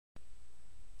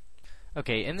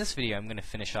Okay, in this video I'm going to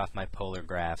finish off my polar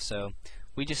graph. So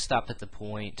we just stopped at the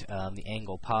point, the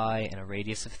angle pi and a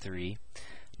radius of 3.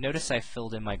 Notice I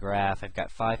filled in my graph. I've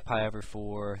got 5 pi over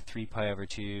 4, 3 pi over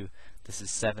 2, this is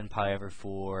 7 pi over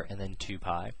 4, and then 2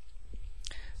 pi.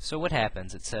 So what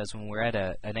happens? It says when we're at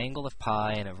an angle of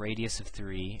pi and a radius of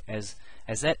 3, as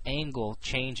that angle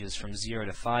changes from 0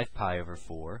 to 5 pi over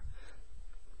 4,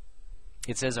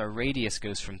 it says our radius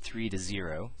goes from 3 to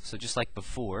 0. So just like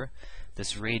before,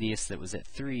 this radius that was at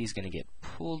 3 is going to get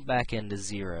pulled back into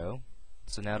 0.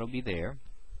 So now it'll be there.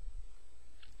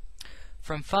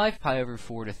 From 5 pi over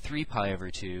 4 to 3 pi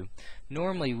over 2,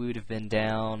 normally we would have been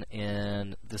down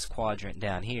in this quadrant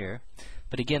down here.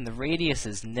 But again, the radius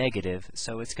is negative,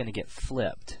 so it's going to get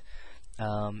flipped.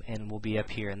 And we'll be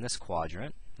up here in this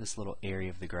quadrant, this little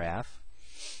area of the graph.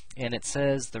 And it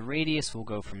says the radius will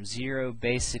go from 0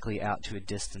 basically out to a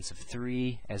distance of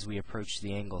 3 as we approach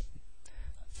the angle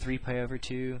 3 pi over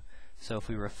 2. So if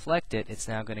we reflect it, it's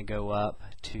now going to go up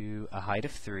to a height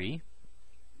of 3.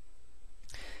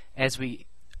 As we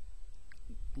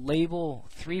label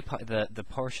 3 pi, the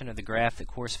portion of the graph that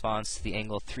corresponds to the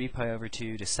angle 3 pi over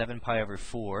 2 to 7 pi over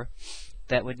 4,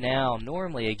 that would now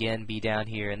normally again be down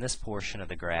here in this portion of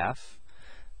the graph.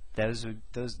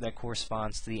 That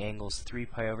corresponds to the angles 3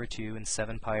 pi over 2 and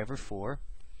 7 pi over 4.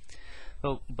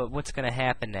 But what's going to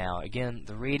happen now? Again,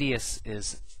 the radius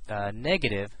is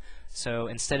negative, so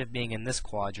instead of being in this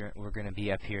quadrant, we're going to be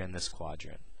up here in this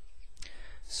quadrant.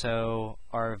 So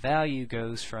our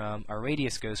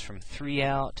radius goes from 3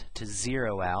 out to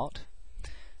 0 out,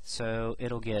 so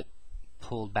it'll get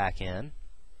pulled back in.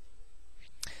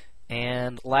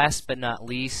 And last but not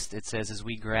least, it says as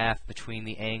we graph between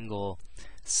the angle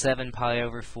 7 pi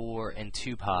over 4 and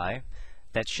 2 pi,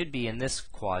 that should be in this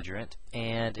quadrant,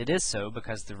 and it is so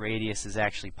because the radius is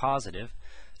actually positive.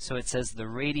 So it says the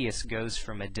radius goes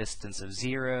from a distance of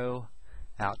 0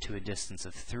 out to a distance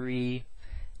of 3,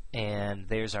 and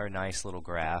there's our nice little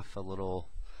graph, a little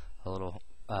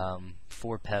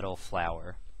 4-petal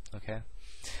flower. Okay,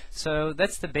 so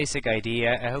that's the basic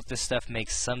idea. I hope this stuff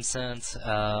makes some sense.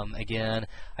 Again,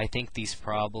 I think these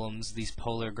problems, these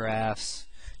polar graphs,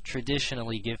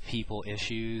 traditionally give people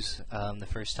issues the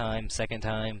first time, second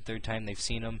time, third time they've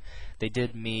seen them. They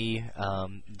did me.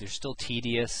 They're still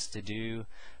tedious to do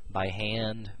by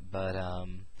hand, but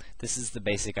this is the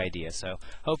basic idea. So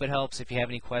hope it helps. If you have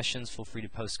any questions, feel free to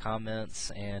post comments,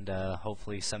 and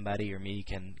hopefully somebody or me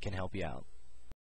can help you out.